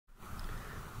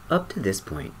Up to this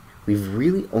point, we've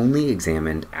really only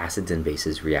examined acids and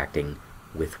bases reacting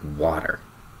with water.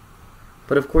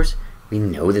 But of course, we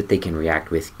know that they can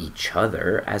react with each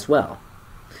other as well.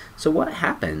 So what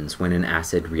happens when an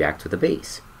acid reacts with a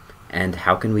base? And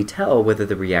how can we tell whether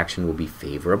the reaction will be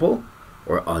favorable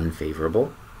or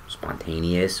unfavorable,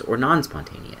 spontaneous or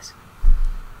non-spontaneous?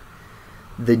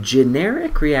 The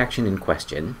generic reaction in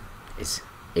question is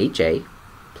HA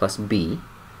plus B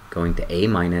going to A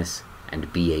minus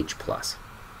and BH plus.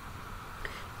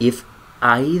 If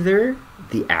either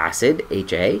the acid,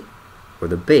 HA, or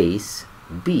the base,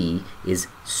 B, is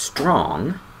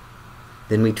strong,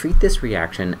 then we treat this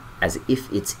reaction as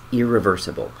if it's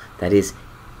irreversible. That is,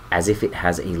 as if it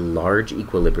has a large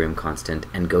equilibrium constant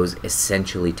and goes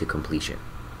essentially to completion.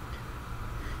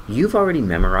 You've already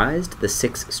memorized the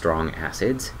 6 strong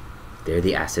acids. They're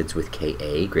the acids with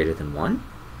Ka greater than 1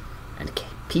 and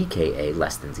pKa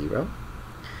less than 0.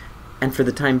 And for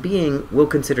the time being, we'll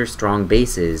consider strong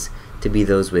bases to be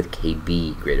those with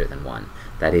Kb greater than 1.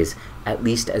 That is, at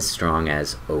least as strong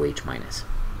as OH minus.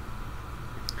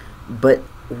 But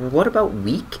what about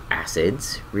weak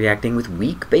acids reacting with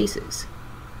weak bases?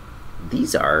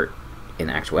 These are,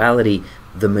 in actuality,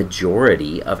 the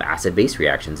majority of acid-base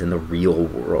reactions in the real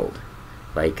world,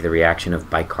 like the reaction of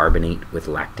bicarbonate with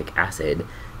lactic acid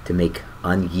to make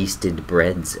unyeasted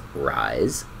breads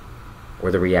rise, or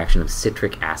the reaction of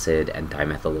citric acid and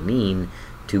dimethylamine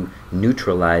to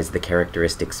neutralize the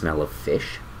characteristic smell of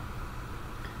fish.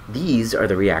 These are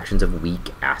the reactions of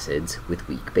weak acids with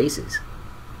weak bases.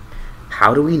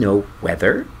 How do we know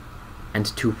whether and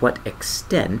to what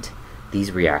extent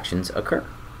these reactions occur?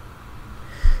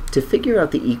 To figure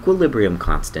out the equilibrium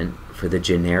constant for the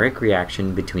generic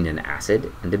reaction between an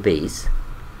acid and a base,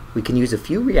 we can use a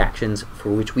few reactions for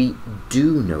which we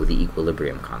do know the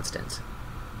equilibrium constants.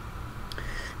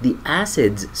 The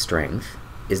acid's strength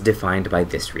is defined by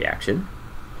this reaction,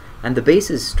 and the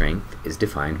base's strength is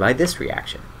defined by this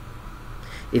reaction.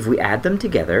 If we add them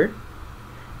together,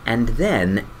 and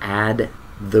then add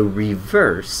the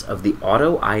reverse of the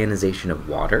autoionization of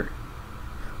water,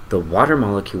 the water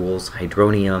molecules,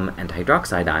 hydronium and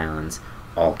hydroxide ions,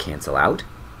 all cancel out,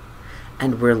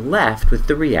 and we're left with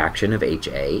the reaction of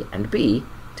HA and B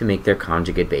to make their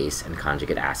conjugate base and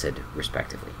conjugate acid,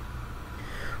 respectively.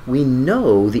 We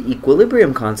know the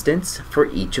equilibrium constants for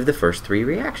each of the first 3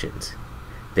 reactions.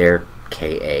 They're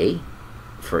Ka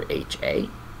for HA,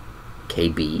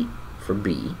 Kb for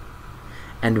B,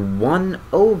 and 1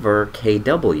 over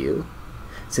Kw,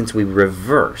 since we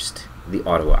reversed the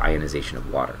autoionization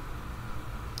of water.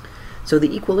 So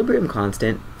the equilibrium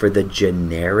constant for the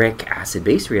generic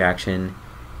acid-base reaction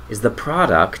is the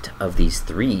product of these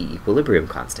 3 equilibrium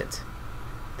constants,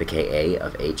 the Ka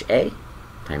of HA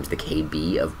times the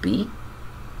Kb of B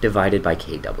divided by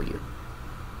Kw.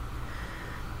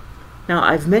 Now,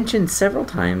 I've mentioned several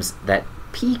times that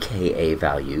pKa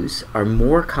values are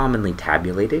more commonly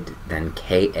tabulated than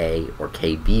Ka or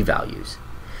Kb values.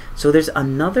 So there's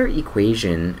another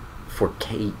equation for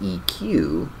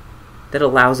Keq that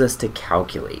allows us to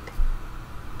calculate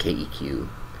Keq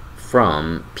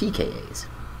from pKa's.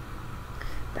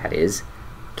 That is,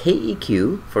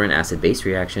 Keq for an acid-base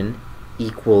reaction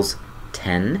equals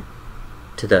 10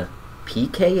 to the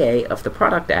pKa of the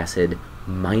product acid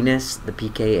minus the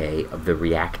pKa of the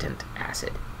reactant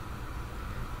acid.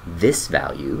 This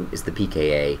value is the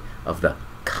pKa of the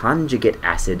conjugate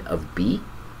acid of B,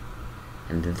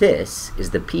 and this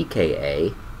is the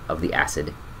pKa of the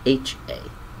acid HA.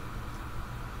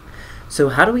 So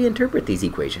how do we interpret these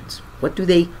equations? What do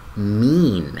they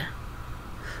mean?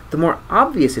 The more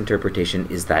obvious interpretation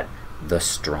is that the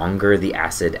stronger the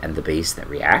acid and the base that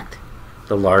react,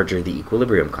 the larger the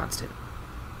equilibrium constant.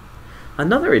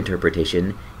 Another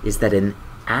interpretation is that an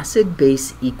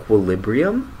acid-base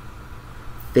equilibrium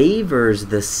favors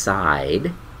the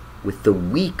side with the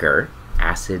weaker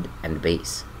acid and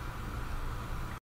base.